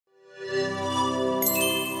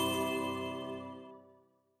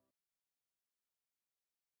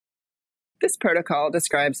This protocol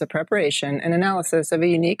describes the preparation and analysis of a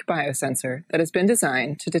unique biosensor that has been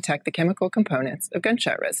designed to detect the chemical components of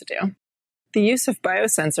gunshot residue. The use of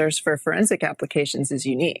biosensors for forensic applications is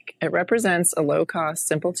unique. It represents a low-cost,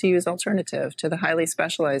 simple-to-use alternative to the highly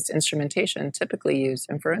specialized instrumentation typically used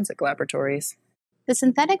in forensic laboratories. The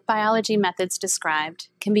synthetic biology methods described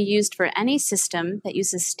can be used for any system that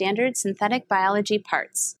uses standard synthetic biology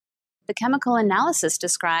parts. The chemical analysis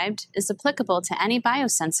described is applicable to any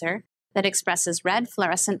biosensor that expresses red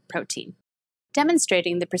fluorescent protein.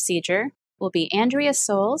 Demonstrating the procedure will be Andrea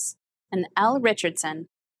Souls and Elle Richardson,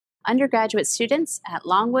 undergraduate students at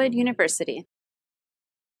Longwood University.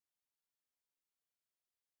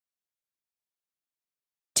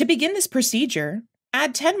 To begin this procedure,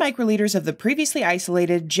 add 10 microliters of the previously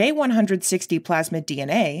isolated J160 plasmid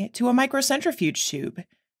DNA to a microcentrifuge tube.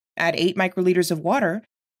 Add 8 microliters of water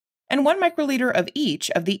and 1 microliter of each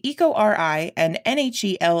of the EcoRI and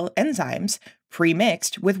NHEL enzymes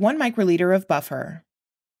pre-mixed with 1 microliter of buffer.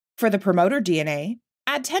 For the promoter DNA,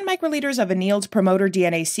 add 10 microliters of annealed promoter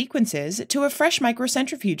DNA sequences to a fresh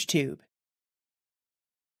microcentrifuge tube.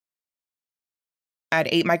 Add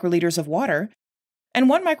 8 microliters of water and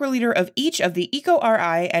 1 microliter of each of the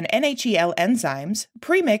EcoRI and NHEL enzymes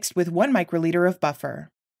pre-mixed with 1 microliter of buffer.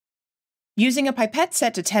 Using a pipette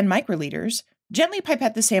set to 10 microliters, gently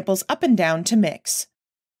pipette the samples up and down to mix.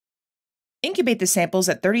 Incubate the samples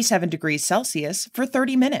at 37 degrees Celsius for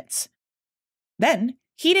 30 minutes. Then,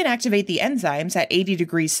 heat and activate the enzymes at 80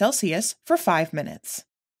 degrees Celsius for 5 minutes.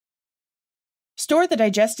 Store the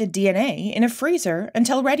digested DNA in a freezer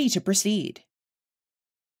until ready to proceed.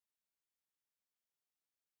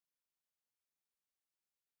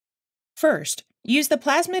 First, use the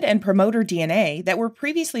plasmid and promoter DNA that were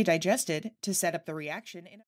previously digested to set up the reaction in